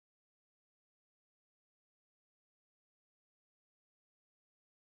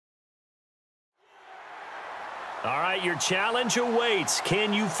All right, your challenge awaits.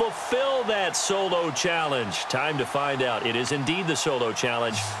 Can you fulfill that solo challenge? Time to find out. It is indeed the solo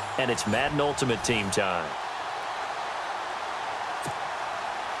challenge, and it's Madden Ultimate Team time.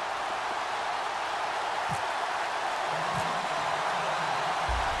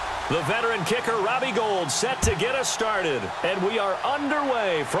 The veteran kicker, Robbie Gould, set to get us started. And we are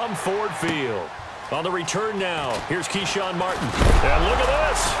underway from Ford Field. On the return now, here's Keyshawn Martin. And look at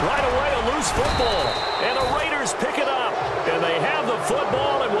this. Right away, a loose football. And the Raiders pick it up. And they have the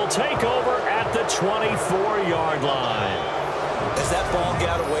football and will take over at the 24-yard line. As that ball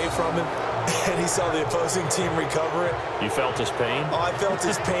got away from him and he saw the opposing team recover it. You felt his pain? Oh, I felt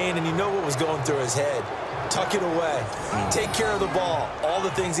his pain, and you know what was going through his head. Tuck it away. Take care of the ball. All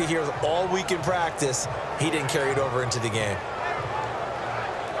the things he hears all week in practice, he didn't carry it over into the game.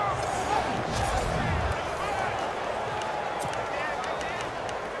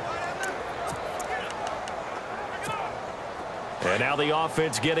 And now the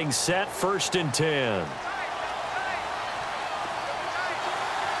offense getting set, 1st and 10.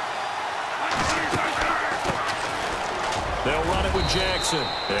 They'll run it with Jackson.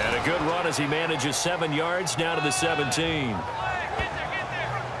 And a good run as he manages 7 yards down to the 17.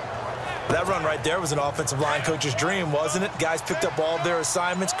 That run right there was an offensive line coach's dream, wasn't it? Guys picked up all their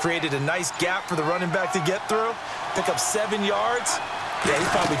assignments, created a nice gap for the running back to get through, pick up 7 yards. Yeah, he's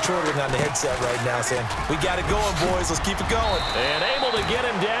probably chortling on the headset right now saying, we got it going, boys. Let's keep it going. And able to get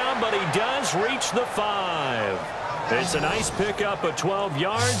him down, but he does reach the 5. It's a nice pickup of 12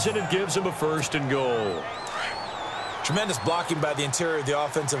 yards, and it gives him a 1st and goal. Tremendous blocking by the interior of the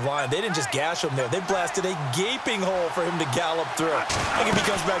offensive line. They didn't just gash him there. They blasted a gaping hole for him to gallop through. I think if he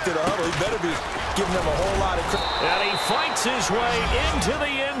comes back to the huddle, he better be giving them a whole lot of credit. And he fights his way into the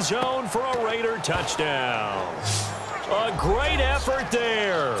end zone for a Raider touchdown. A great effort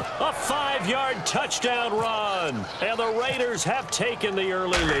there. A 5-yard touchdown run. And the Raiders have taken the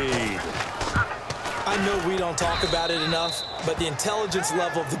early lead. I know we don't talk about it enough, but the intelligence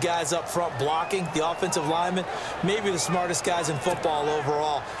level of the guys up front blocking, the offensive linemen, maybe the smartest guys in football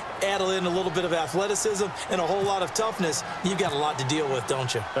overall. Add in a little bit of athleticism and a whole lot of toughness, you've got a lot to deal with,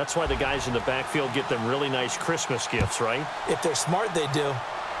 don't you? That's why the guys in the backfield get them really nice Christmas gifts, right? If they're smart, they do.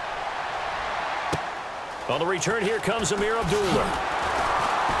 On the return, here comes Amir Abdullah.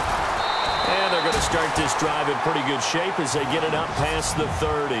 And they're going to start this drive in pretty good shape as they get it up past the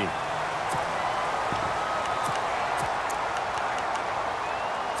 30.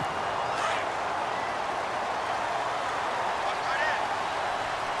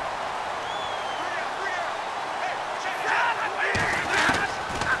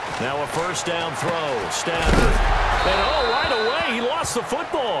 Now a 1st down throw. Stafford. And right away, he lost the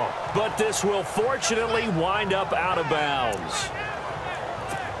football. But this will fortunately wind up out of bounds.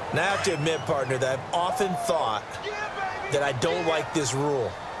 Now, I have to admit, partner, that I've often thought that I don't like this rule,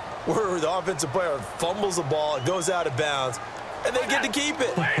 where the offensive player fumbles the ball, it goes out of bounds, and they get to keep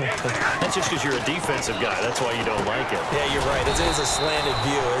it. That's just because you're a defensive guy. That's why you don't like it. Yeah, you're right. It is a slanted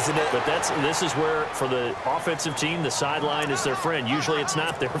view, isn't it? But this is where, for the offensive team, the sideline is their friend. Usually it's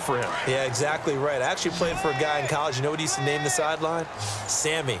not their friend. Yeah, exactly right. I actually played for a guy in college. You know what he used to name the sideline?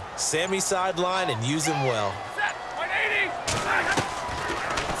 Sammy. Sammy sideline, and use him well.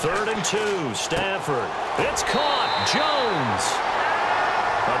 3rd and 2. Stafford. It's caught. Jones.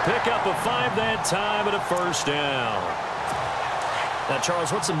 A pickup of 5 that time and a 1st down. Now,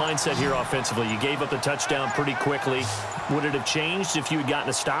 Charles, what's the mindset here offensively? You gave up the touchdown pretty quickly. Would it have changed if you had gotten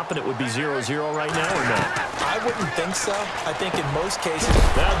a stop and it would be 0-0 right now or no? I wouldn't think so. I think in most cases.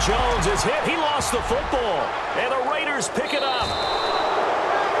 Now Jones is hit. He lost the football. And the Raiders pick it up.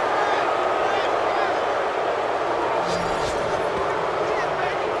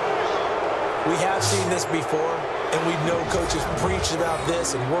 We have seen this before, and we know coaches preach about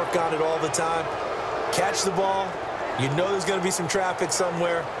this and work on it all the time. Catch the ball. You know there's going to be some traffic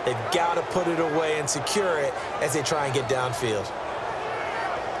somewhere. They've got to put it away and secure it as they try and get downfield.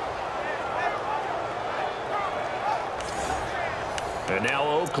 And now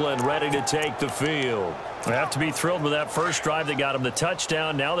Oakland ready to take the field. They have to be thrilled with that first drive that got them the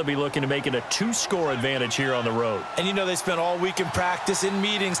touchdown. Now they'll be looking to make it a 2-score advantage here on the road. And you know they spent all week in practice, in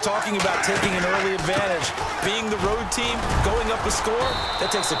meetings, talking about taking an early advantage. Being the road team, going up a score,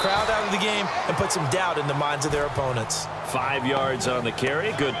 that takes the crowd out of the game and puts some doubt in the minds of their opponents. 5 yards on the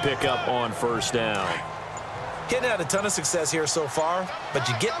carry. Good pickup on 1st down. He hadn't had a ton of success here so far, but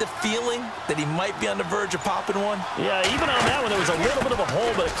you get the feeling that he might be on the verge of popping one. Yeah, even on that one, there was a little bit of a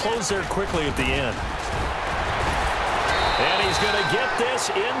hole, but it closed there quickly at the end. And he's going to get this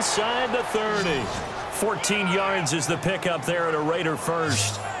inside the 30. 14 yards is the pickup there at a Raider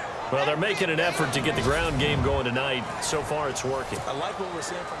 1st. Well, they're making an effort to get the ground game going tonight. So far, it's working. I like what we're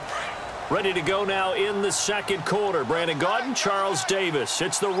seeing from Ready to go now in the second quarter. Brandon Gaudin, Charles Davis.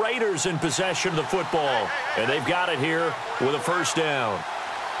 It's the Raiders in possession of the football. And they've got it here with a first down.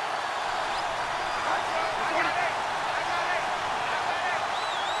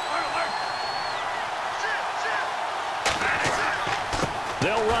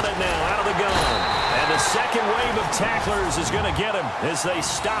 They'll run it now out of the gun. And the second wave of tacklers is going to get him as they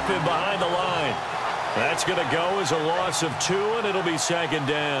stop him behind the line. That's going to go as a loss of 2, and it'll be second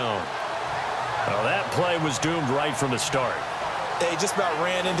down. Well, that play was doomed right from the start. He just about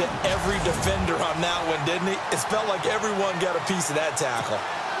ran into every defender on that one, didn't he? It felt like everyone got a piece of that tackle.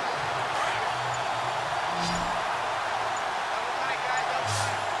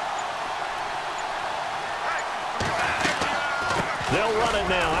 They'll run it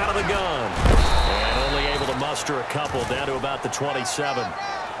now out of the gun. And only able to muster a couple down to about the 27.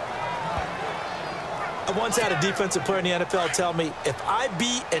 I once had a defensive player in the NFL tell me, if I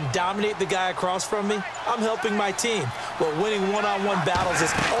beat and dominate the guy across from me, I'm helping my team. Well, winning one-on-one battles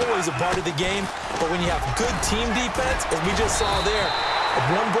is always a part of the game, but when you have good team defense, as we just saw there,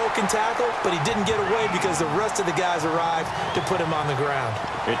 one broken tackle, but he didn't get away because the rest of the guys arrived to put him on the ground.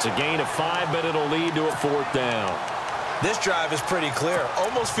 It's a gain of 5, but it'll lead to a 4th down. This drive is pretty clear.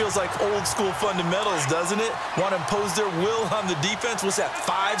 Almost feels like old-school fundamentals, doesn't it? Want to impose their will on the defense. What's that,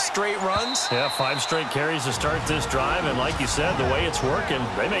 5 straight runs? Yeah, 5 straight carries to start this drive, and like you said, the way it's working,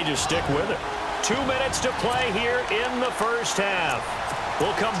 they may just stick with it. 2 minutes to play here in the first half.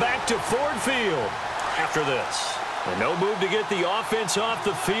 We'll come back to Ford Field after this. And no move to get the offense off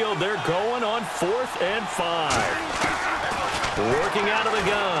the field. They're going on 4th and 5. Working out of the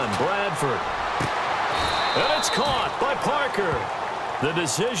gun, Bradford. And it's caught by Parker. The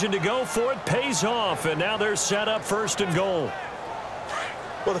decision to go for it pays off, and now they're set up 1st and goal.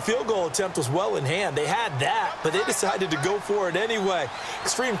 Well, the field goal attempt was well in hand. They had that, but they decided to go for it anyway.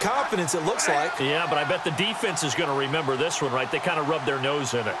 Extreme confidence, it looks like. Yeah, but I bet the defense is going to remember this one, right? They kind of rubbed their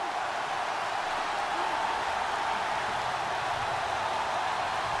nose in it.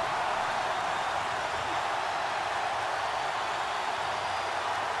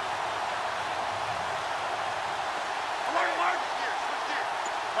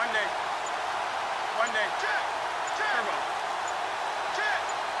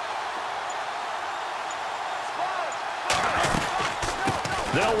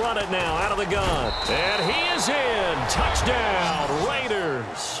 They'll run it now out of the gun. And he is in. Touchdown,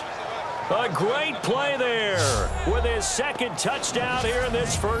 Raiders. A great play there with his 2nd touchdown here in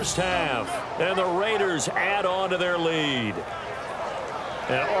this first half. And the Raiders add on to their lead.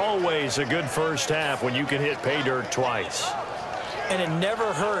 And always a good first half when you can hit pay dirt twice. And it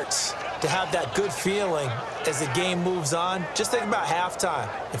never hurts to have that good feeling as the game moves on. Just think about halftime.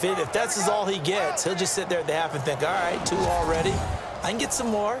 If that's all he gets, he'll just sit there at the half and think, all right, 2 already. I can get some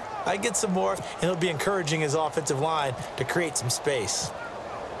more. I can get some more. And he'll be encouraging his offensive line to create some space.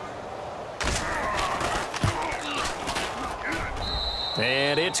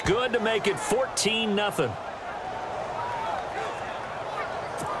 And it's good to make it 14-0.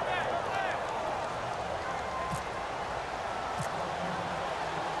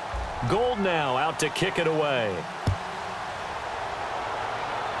 Gold now out to kick it away.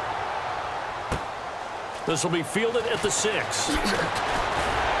 This will be fielded at the 6.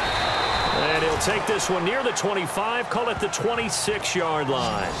 And he'll take this one near the 25, call it the 26-yard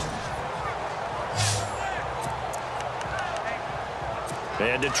line.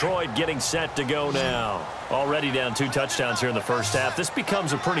 And Detroit getting set to go now. Already down 2 touchdowns here in the first half. This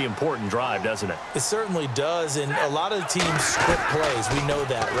becomes a pretty important drive, doesn't it? It certainly does, and a lot of the teams script plays. We know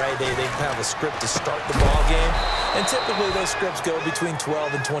that, right? They have a script to start the ball game, and typically those scripts go between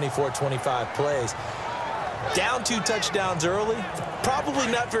 12 and 24, 25 plays. Down 2 touchdowns early, probably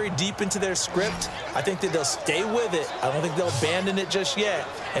not very deep into their script. I think that they'll stay with it. I don't think they'll abandon it just yet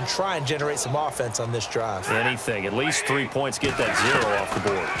and try and generate some offense on this drive. Anything. At least 3 points, get that 0 off the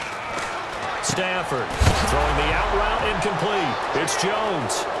board. Stafford throwing the out route incomplete. It's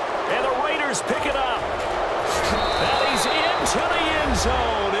Jones. And the Raiders pick it up. And he's into the end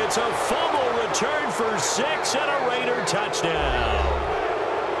zone. It's a fumble return for 6 and a Raider touchdown.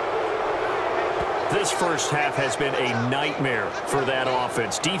 This first half has been a nightmare for that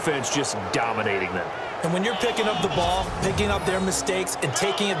offense. Defense just dominating them. And when you're picking up the ball, picking up their mistakes, and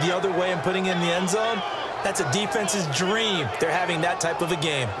taking it the other way and putting it in the end zone, that's a defense's dream. They're having that type of a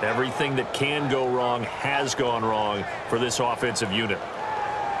game. Everything that can go wrong has gone wrong for this offensive unit.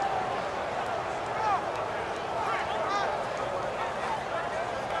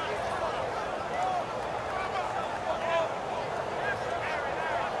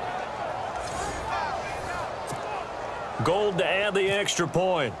 Gold to add the extra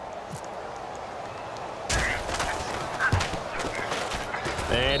point.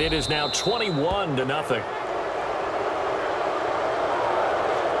 And it is now 21-0.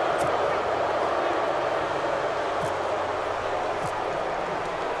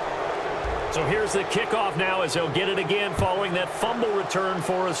 So here's the kickoff now as he'll get it again following that fumble return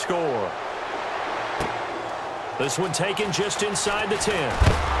for a score. This one taken just inside the 10.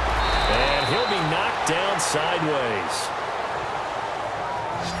 And he'll be knocked down sideways.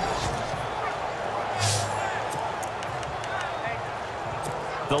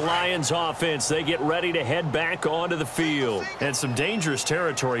 The Lions offense, they get ready to head back onto the field. And some dangerous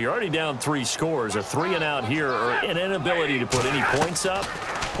territory. You're already down 3 scores. A 3-and-out here or an inability to put any points up.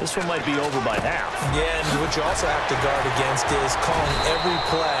 This one might be over by half. Yeah, and what you also have to guard against is calling every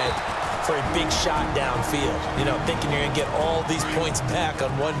play for a big shot downfield. You know, thinking you're going to get all these points back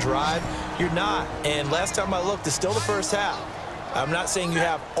on one drive. You're not. And last time I looked, it's still the first half. I'm not saying you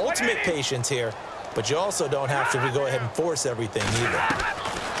have ultimate patience here, but you also don't have to go ahead and force everything either.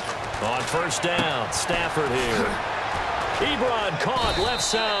 On first down, Stafford here. Ebron caught left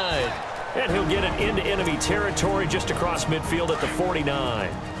side. And he'll get it into enemy territory just across midfield at the 49.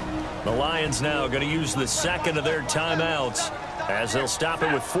 The Lions now going to use the second of their timeouts as they'll stop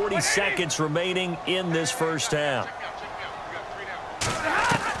it with 40 seconds remaining in this first half.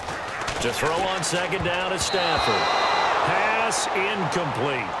 To throw on second down is Stafford. Pass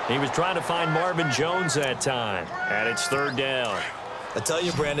incomplete. He was trying to find Marvin Jones that time. And it's third down. I tell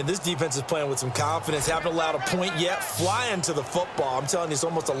you, Brandon, this defense is playing with some confidence. Haven't allowed a point yet. Flying to the football. I'm telling you, it's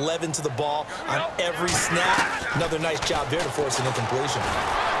almost 11 to the ball on every snap. Another nice job there to force an incompletion.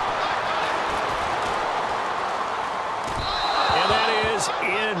 And that is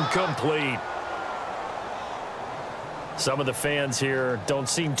incomplete. Some of the fans here don't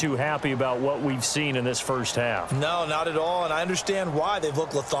seem too happy about what we've seen in this first half. No, not at all, and I understand why. They've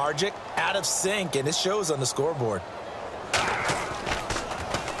looked lethargic, out of sync, and it shows on the scoreboard.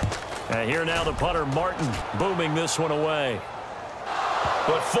 And here now the punter, Martin, booming this one away.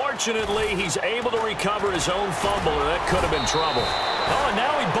 But fortunately, he's able to recover his own fumble, or that could have been trouble. Oh, and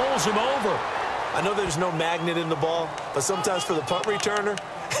now he bowls him over. I know there's no magnet in the ball, but sometimes for the punt returner,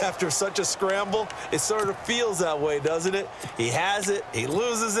 after such a scramble, it sort of feels that way, doesn't it? He has it, he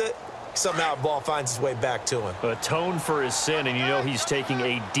loses it, somehow the ball finds its way back to him. Atone for his sin, and you know he's taking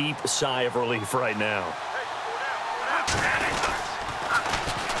a deep sigh of relief right now.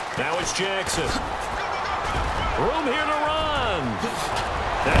 Now it's Jackson. Room here to run.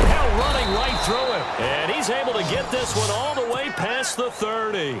 And now running right through him. And he's able to get this one all the way past the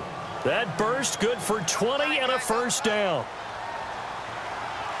 30. That burst good for 20 and a first down.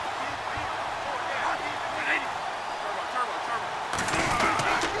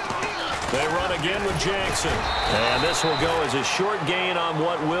 They run again with Jackson. And this will go as a short gain on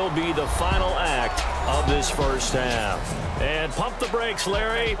what will be the final act of this first half. And pump the brakes,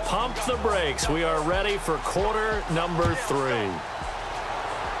 Larry. Pump the brakes. We are ready for quarter number 3.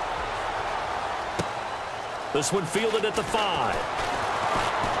 This one fielded at the 5.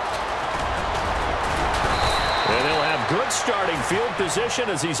 And he'll have good starting field position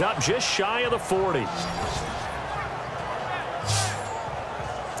as he's up just shy of the 40.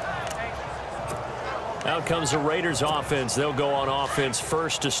 Out comes the Raiders offense. They'll go on offense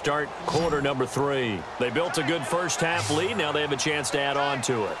first to start quarter number 3. They built a good first half lead. Now they have a chance to add on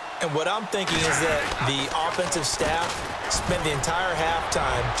to it. And what I'm thinking is that the offensive staff spent the entire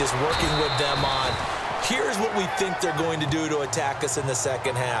halftime just working with them on, here's what we think they're going to do to attack us in the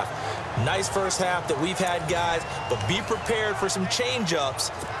second half. Nice first half that we've had, guys, but be prepared for some change-ups.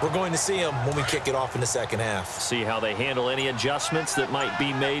 We're going to see them when we kick it off in the second half. See how they handle any adjustments that might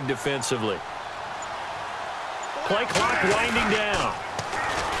be made defensively. Play clock winding down.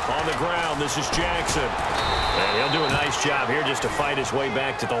 On the ground, this is Jackson. And he'll do a nice job here just to fight his way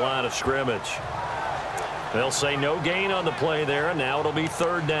back to the line of scrimmage. They'll say no gain on the play there, and now it'll be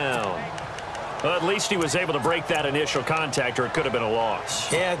third down. Well, at least he was able to break that initial contact, or it could have been a loss.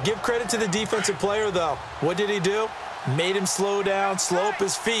 Yeah, give credit to the defensive player, though. What did he do? Made him slow down, slow up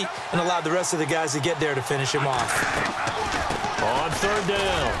his feet, and allowed the rest of the guys to get there to finish him off. On third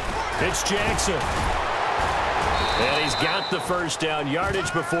down, it's Jackson. And he's got the first down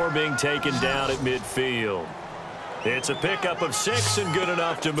yardage before being taken down at midfield. It's a pickup of 6 and good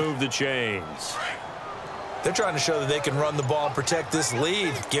enough to move the chains. They're trying to show that they can run the ball and protect this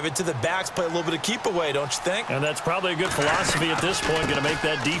lead. Give it to the backs, play a little bit of keep away, don't you think? And that's probably a good philosophy at this point, going to make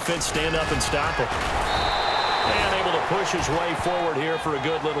that defense stand up and stop him. And able to push his way forward here for a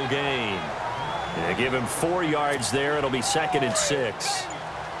good little gain. Yeah, give him 4 yards there. It'll be 2nd and 6.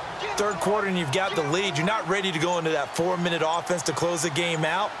 Third quarter and you've got the lead. You're not ready to go into that 4-minute offense to close the game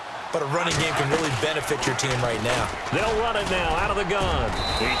out, but a running game can really benefit your team right now. They'll run it now out of the gun.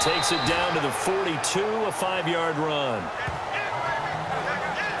 He takes it down to the 42, a 5-yard run.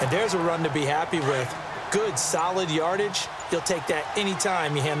 And there's a run to be happy with. Good, solid yardage. You'll take that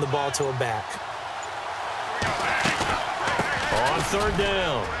anytime you hand the ball to a back. On third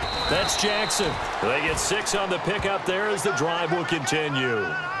down, that's Jackson. They get 6 on the pickup there as the drive will continue.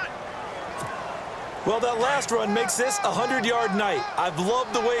 Well, that last run makes this a 100-yard night. I've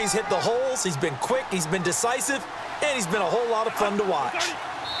loved the way he's hit the holes. He's been quick, he's been decisive, and he's been a whole lot of fun to watch.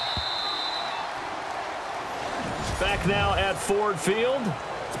 Back now at Ford Field.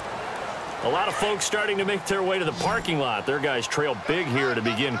 A lot of folks starting to make their way to the parking lot. Their guys trail big here to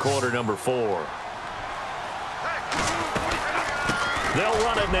begin quarter number 4. They'll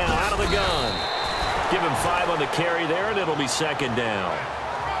run it now out of the gun. Give him 5 on the carry there, and it'll be second down.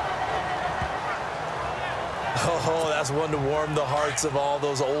 Oh, that's one to warm the hearts of all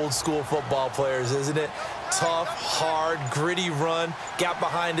those old school football players, isn't it? Tough, hard, gritty run, got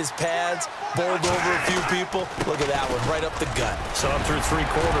behind his pads, bowled over a few people. Look at that one, right up the gut. So up through 3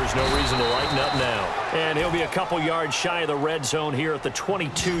 quarters, no reason to lighten up now. And he'll be a couple yards shy of the red zone here at the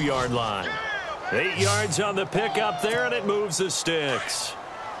 22-yard line. 8 yards on the pickup there, and it moves the sticks.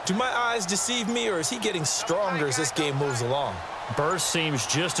 Do my eyes deceive me, or is he getting stronger as this game moves along? Burst seems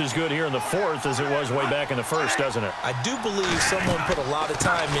just as good here in the 4th as it was way back in the 1st, doesn't it? I do believe someone put a lot of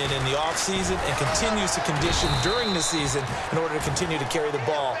time in the offseason and continues to condition during the season in order to continue to carry the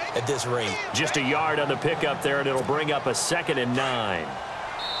ball at this rate. Just a yard on the pickup there, and it'll bring up a 2nd and 9.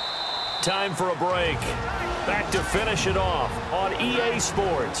 Time for a break. Back to finish it off on EA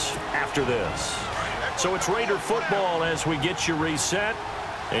Sports after this. So it's Raider football as we get you reset.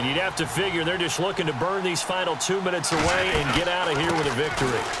 And you'd have to figure they're just looking to burn these final 2 minutes away and get out of here with a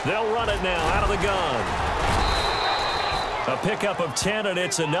victory. They'll run it now out of the gun. A pickup of 10, and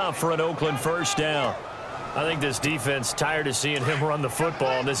it's enough for an Oakland first down. I think this defense tired of seeing him run the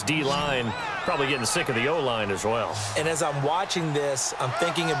football, and this D-line probably getting sick of the O-line as well. And as I'm watching this, I'm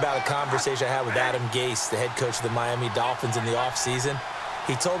thinking about a conversation I had with Adam Gase, the head coach of the Miami Dolphins in the offseason.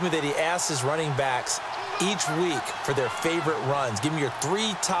 He told me that he asked his running backs each week for their favorite runs. Give me your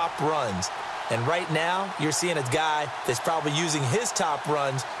 3 top runs. And right now, you're seeing a guy that's probably using his top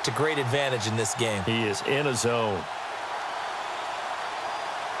runs to great advantage in this game. He is in a zone.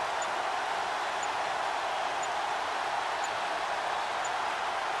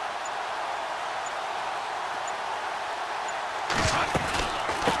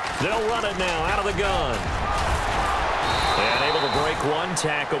 They'll run it now out of the gun. And able to break one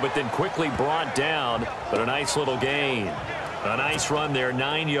tackle, but then quickly brought down. But a nice little gain. A nice run there,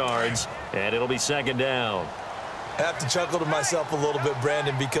 9 yards, and it'll be second down. I have to chuckle to myself a little bit,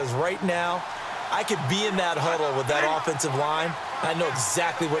 Brandon, because right now, I could be in that huddle with that offensive line. I know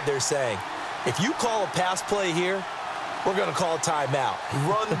exactly what they're saying. If you call a pass play here, we're going to call a timeout.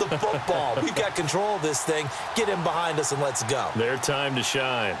 Run the football. We've got control of this thing. Get him behind us and let's go. Their time to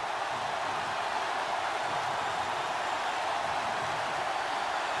shine.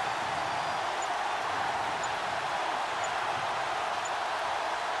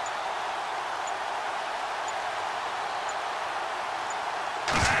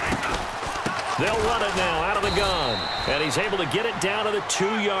 They'll run it now out of the gun. And he's able to get it down to the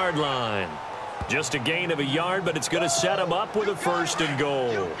 2-yard line. Just a gain of a yard, but it's going to set him up with a 1st and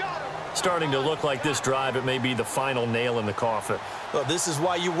goal. Starting to look like this drive, it may be the final nail in the coffin. Well, this is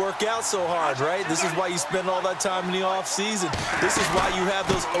why you work out so hard, right? This is why you spend all that time in the offseason. This is why you have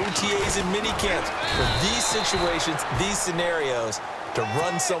those OTAs and mini camps. For these situations, these scenarios, to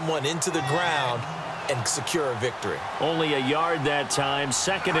run someone into the ground and secure a victory. Only a yard that time,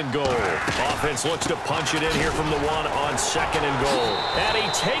 2nd and goal. Offense looks to punch it in here from the 1 on 2nd and goal. And he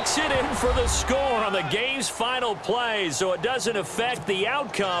takes it in for the score on the game's final play, so it doesn't affect the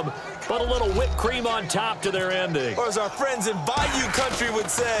outcome, but a little whipped cream on top to their ending. Or as our friends in Bayou Country would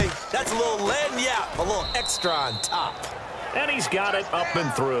say, that's a little lagniappe, a little extra on top. And he's got it up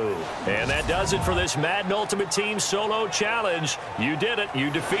and through. And that does it for this Madden Ultimate Team Solo Challenge. You did it. You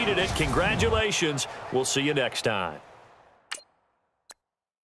defeated it. Congratulations. We'll see you next time.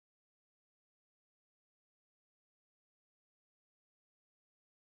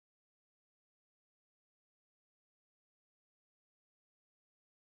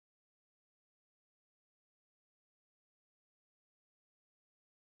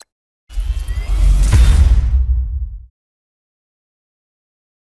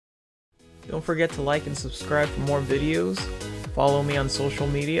 Don't forget to like and subscribe for more videos. Follow me on social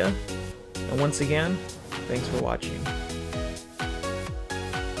media. And once again, thanks for watching.